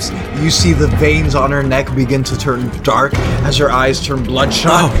hives. You see the veins on her neck begin to turn dark as her eyes turn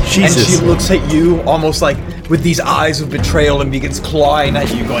bloodshot. Oh, Jesus. And she looks at you almost like with these eyes of betrayal and begins clawing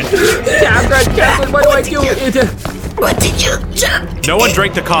at you, going, Catherine, what do I do? What did you do? No one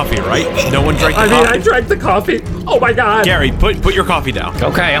drank the coffee, right? No one drank the I coffee? drank the coffee. Oh my god. Gary, put your coffee down.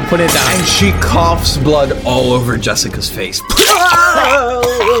 Okay, I'm putting it down. and she coughs blood all over Jessica's face.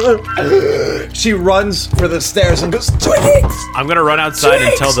 She runs for the stairs and goes, Twigs! I'm going to run outside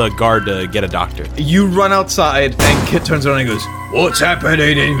and tell the guard to get a doctor. You run outside, and Kit turns around and goes, what's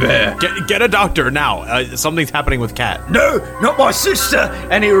happening in there? Get a doctor now. Something's happening with Cat. No, not my sister!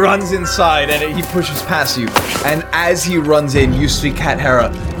 And he runs inside, and he pushes past you. And as he runs in, you see Cat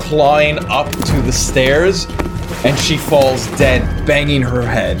Hera clawing up to the stairs, and she falls dead, banging her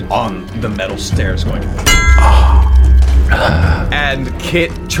head on the metal stairs, going, And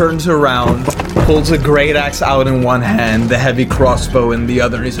Kit turns around, pulls a great axe out in one hand, the heavy crossbow in the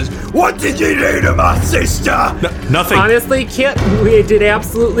other, and he says, what did you do to my sister? Nothing. Honestly, Kit, we did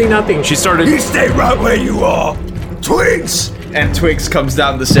absolutely nothing. She started... You stay right where you are! Twigs! And Twigs comes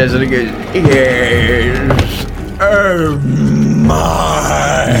down the stairs and he goes, yes. Oh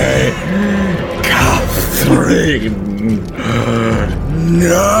my Catherine!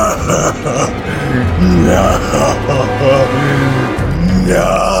 No! No!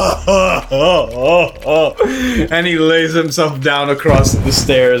 No! And he lays himself down across the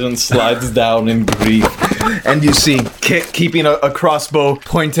stairs and slides down in grief. And you see Kit, keeping a crossbow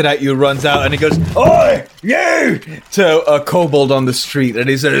pointed at you, runs out and he goes, "Oi, you!" to a kobold on the street, and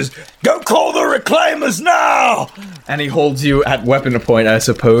he says, "Go call the reclaimers now!" And he holds you at weapon point, I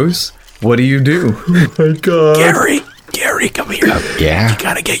suppose. What do you do? Oh my god. Gary, come here. Yeah? You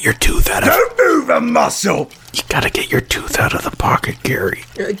gotta get your tooth out of... Don't move a muscle! You gotta get your tooth out of the pocket, Gary.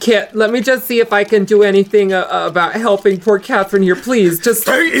 Kit, let me just see if I can do anything about helping poor Catherine here, please. Just...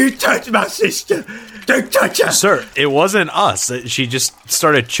 Don't you touch my sister! Don't touch her! Sir, it wasn't us. She just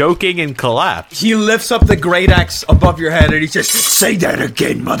started choking and collapsed. He lifts up the great axe above your head and he says, Say that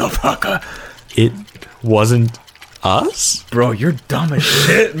again, motherfucker! It wasn't us? "Bro, you're dumb as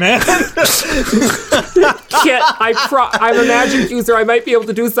shit, man." Kit, I'm a magic user. I might be able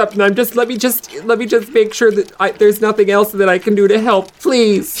to do something. Let me just make sure that there's nothing else that I can do to help,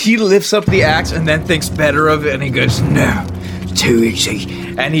 please. He lifts up the axe and then thinks better of it and he goes, "No, too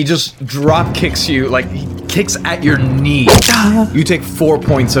easy." And he just drop kicks you, like he kicks at your knee. You take 4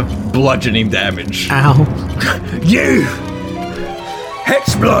 points of bludgeoning damage. Ow. You!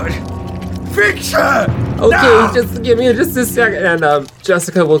 Hexblood! Fix her! Okay, Now! just give me just a second. And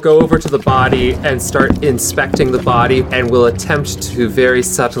Jessica will go over to the body and start inspecting the body and will attempt to very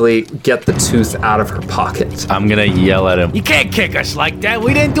subtly get the tooth out of her pocket. I'm gonna yell at him. You can't kick us like that.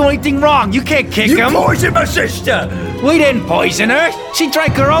 We didn't do anything wrong. You can't kick You him. poisoned my sister! We didn't poison her. She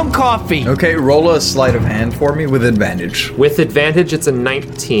drank her own coffee. Okay, roll a sleight of hand for me with advantage. With advantage, it's a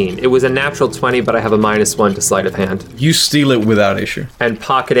 19. It was a natural 20, but I have a -1 to sleight of hand. You steal it without issue. And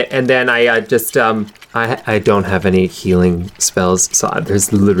pocket it, and then I I don't have any healing spells, so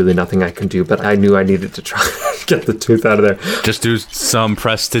there's literally nothing I can do, but I knew I needed to try and get the tooth out of there. Just do some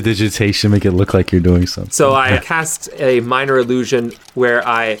prestidigitation, make it look like you're doing something. So I cast a minor illusion where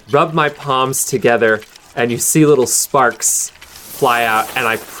I rub my palms together, and you see little sparks fly out, and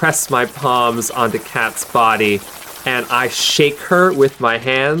I press my palms onto Kat's body, and I shake her with my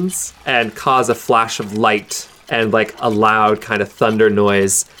hands and cause a flash of light and like a loud kind of thunder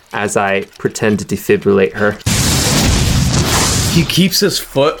noise as I pretend to defibrillate her. He keeps his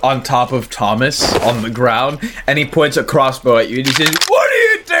foot on top of Thomas on the ground, and he points a crossbow at you, and he says, "What are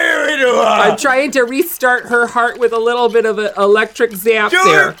you doing to her? I'm trying to restart her heart with a little bit of an electric zap Do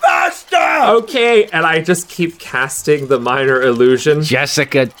there. it faster! Okay, and I just keep casting the minor illusion.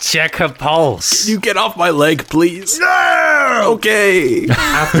 Jessica, check her pulse. You get off my leg, please. No! Okay.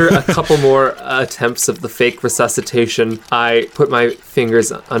 After a couple more attempts of the fake resuscitation, I put my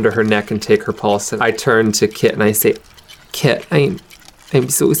fingers under her neck and take her pulse, and I turn to Kit and I say, "Kit, I'm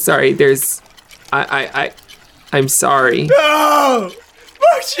so sorry. I'm sorry." No!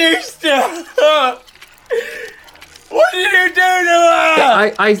 My sister! What did you do to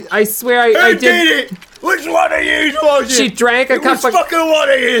her? I swear Who I did did. it? Which one of you was it? She drank a It cup was of... fucking one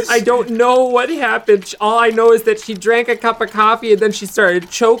of you. I don't know what happened. All I know is that she drank a cup of coffee and then she started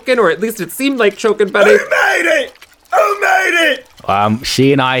choking, or at least it seemed like choking, but Who made it? Who made it?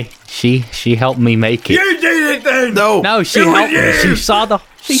 She and I, she helped me make it. You did it then. No, she It was helped me. you. She saw the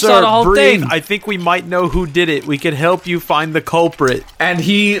Sir, whole breathe. thing. I think we might know who did it. We could help you find the culprit. And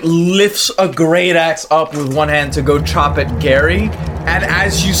he lifts a great axe up with one hand to go chop at Gary. And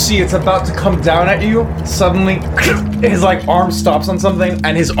as you see it's about to come down at you, suddenly his arm stops on something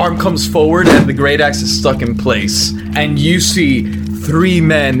and his arm comes forward and the great axe is stuck in place. And you see 3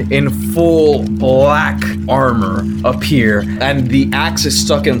 men in full black armor appear, and the axe is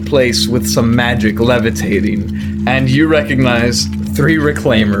stuck in place with some magic levitating. And you recognize 3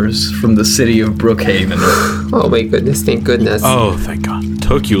 reclaimers from the city of Brookhaven. Oh my goodness, thank goodness. Oh, thank God.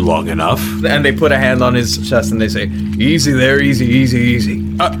 Took you long enough. And they put a hand on his chest and they say, "Easy there, easy, easy, easy."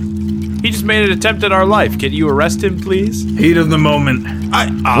 He just made an attempt at our life. Can you arrest him, please? Heat of the moment.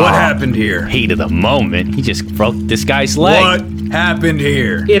 What happened here? Heat of the moment. He just broke this guy's leg. What happened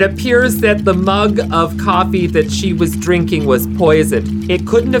here? It appears that the mug of coffee that she was drinking was poisoned. It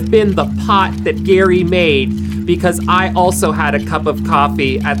couldn't have been the pot that Gary made, because I also had a cup of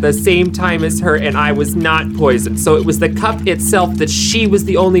coffee at the same time as her and I was not poisoned. So it was the cup itself that she was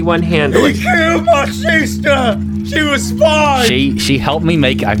the only one handling. He killed my sister. She was fine. She helped me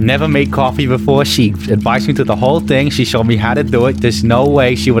make it. I've never made coffee before. She advised me through the whole thing. She showed me how to do it. There's no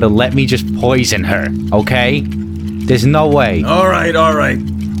way she would have let me just poison her, okay? There's no way. All right.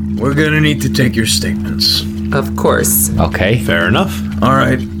 We're gonna need to take your statements. Of course. Okay. Fair enough. All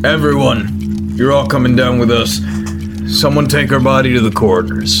right, everyone. You're all coming down with us. Someone take her body to the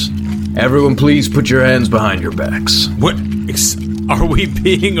corridors. Everyone please put your hands behind your backs. What? Are we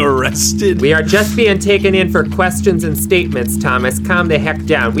being arrested? We are just being taken in for questions and statements, Thomas. Calm the heck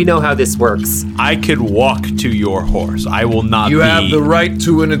down. We know how this works. I could walk to your horse. I will not You be... have the right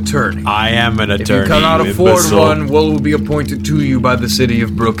to an attorney. I am an attorney. If you cannot afford imbecile. one, will be appointed to you by the city of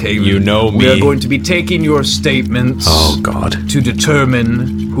Brookhaven. You know me. We are going to be taking your statements God. to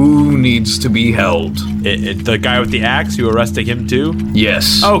determine who needs to be held. The guy with the axe, you arresting him too?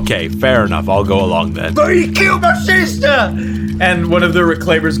 Yes. Okay, fair enough. I'll go along then. But he killed my sister! And one of the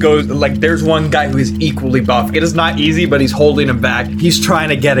reclaimers goes, like, there's one guy who is equally buff. It is not easy, but he's holding him back. He's trying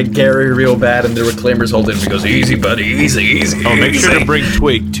to get at Gary real bad, and the reclaimer's holding him. He goes, easy, buddy, easy. Oh, make sure to bring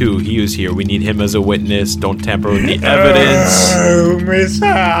Twig too. He was here. We need him as a witness. Don't tamper with the evidence. Oh, Miss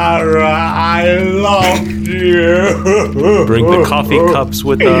Hara, I love you. Bring the coffee cups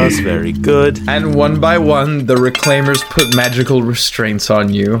with us. Very good. And one by one, the reclaimers put magical restraints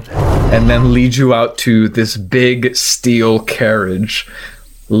on you, and then lead you out to this big steel carriage,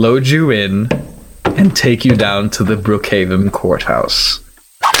 load you in, and take you down to the Brookhaven courthouse.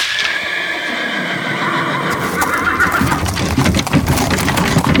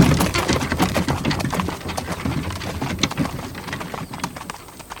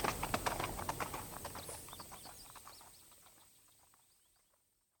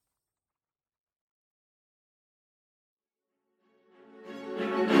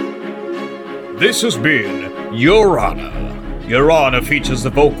 This has been Your Honor. Your Honor features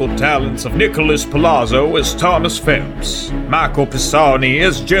the vocal talents of Nicholas Palazzo as Thomas Phelps, Michael Pisani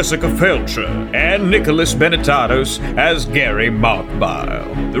as Jessica Felcher, and Nicholas Benetatos as Gary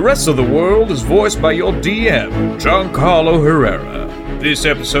Mockbile. The rest of the world is voiced by your DM, Giancarlo Herrera. This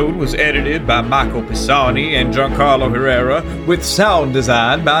episode was edited by Michael Pisani and Giancarlo Herrera, with sound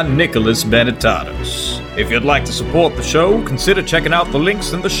design by Nicholas Benetatos. If you'd like to support the show, consider checking out the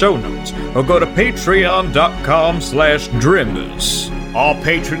links in the show notes, or go to patreon.com/Drimbus. All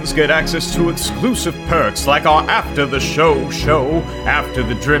patrons get access to exclusive perks like our After the Show, After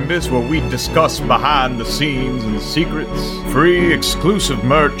the Drimbus, where we discuss behind the scenes and secrets, free exclusive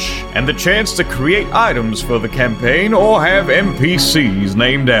merch, and the chance to create items for the campaign or have NPCs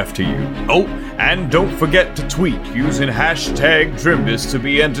named after you. Oh, and don't forget to tweet using #Drimbus to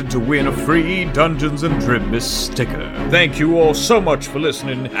be entered to win a free Dungeons & Drimbus sticker. Thank you all so much for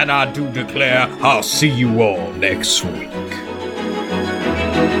listening, and I do declare I'll see you all next week.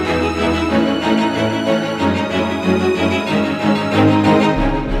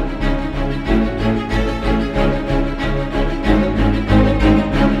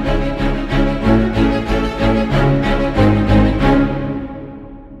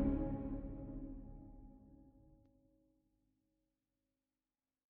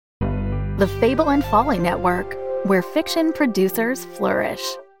 The Fable and Folly Network, where fiction producers flourish.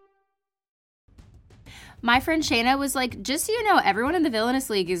 My friend Shayna was like, just so you know, everyone in the Villainous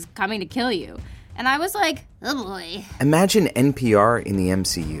League is coming to kill you. And I was like, oh boy. Imagine NPR in the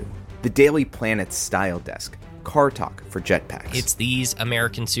MCU. The Daily Planet's style desk. Car talk for jetpacks. It's these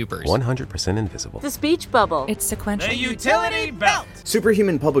American supers. 100% invisible. The speech bubble. It's sequential. The utility belt.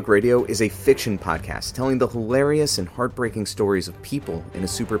 Superhuman Public Radio is a fiction podcast telling the hilarious and heartbreaking stories of people in a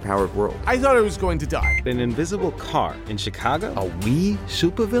superpowered world. I thought I was going to die. An invisible car in Chicago? Are we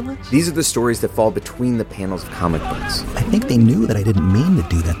supervillains? These are the stories that fall between the panels of comic books. I think they knew that I didn't mean to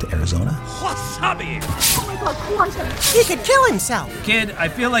do that to Arizona. Wasabi! Oh my god, Quantum! He could kill himself! Kid, I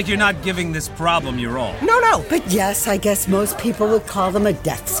feel like you're not giving this problem your all. No! But yes, I guess most people would call them a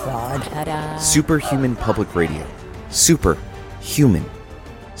death squad. Ta-da. Superhuman Public Radio. Superhuman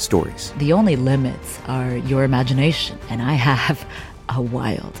stories. The only limits are your imagination, and I have a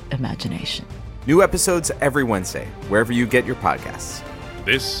wild imagination. New episodes every Wednesday, wherever you get your podcasts.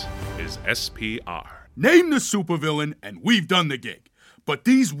 This is SPR. Name the supervillain, and we've done the gig. But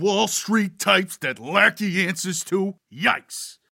these Wall Street types that lack the answers to, yikes.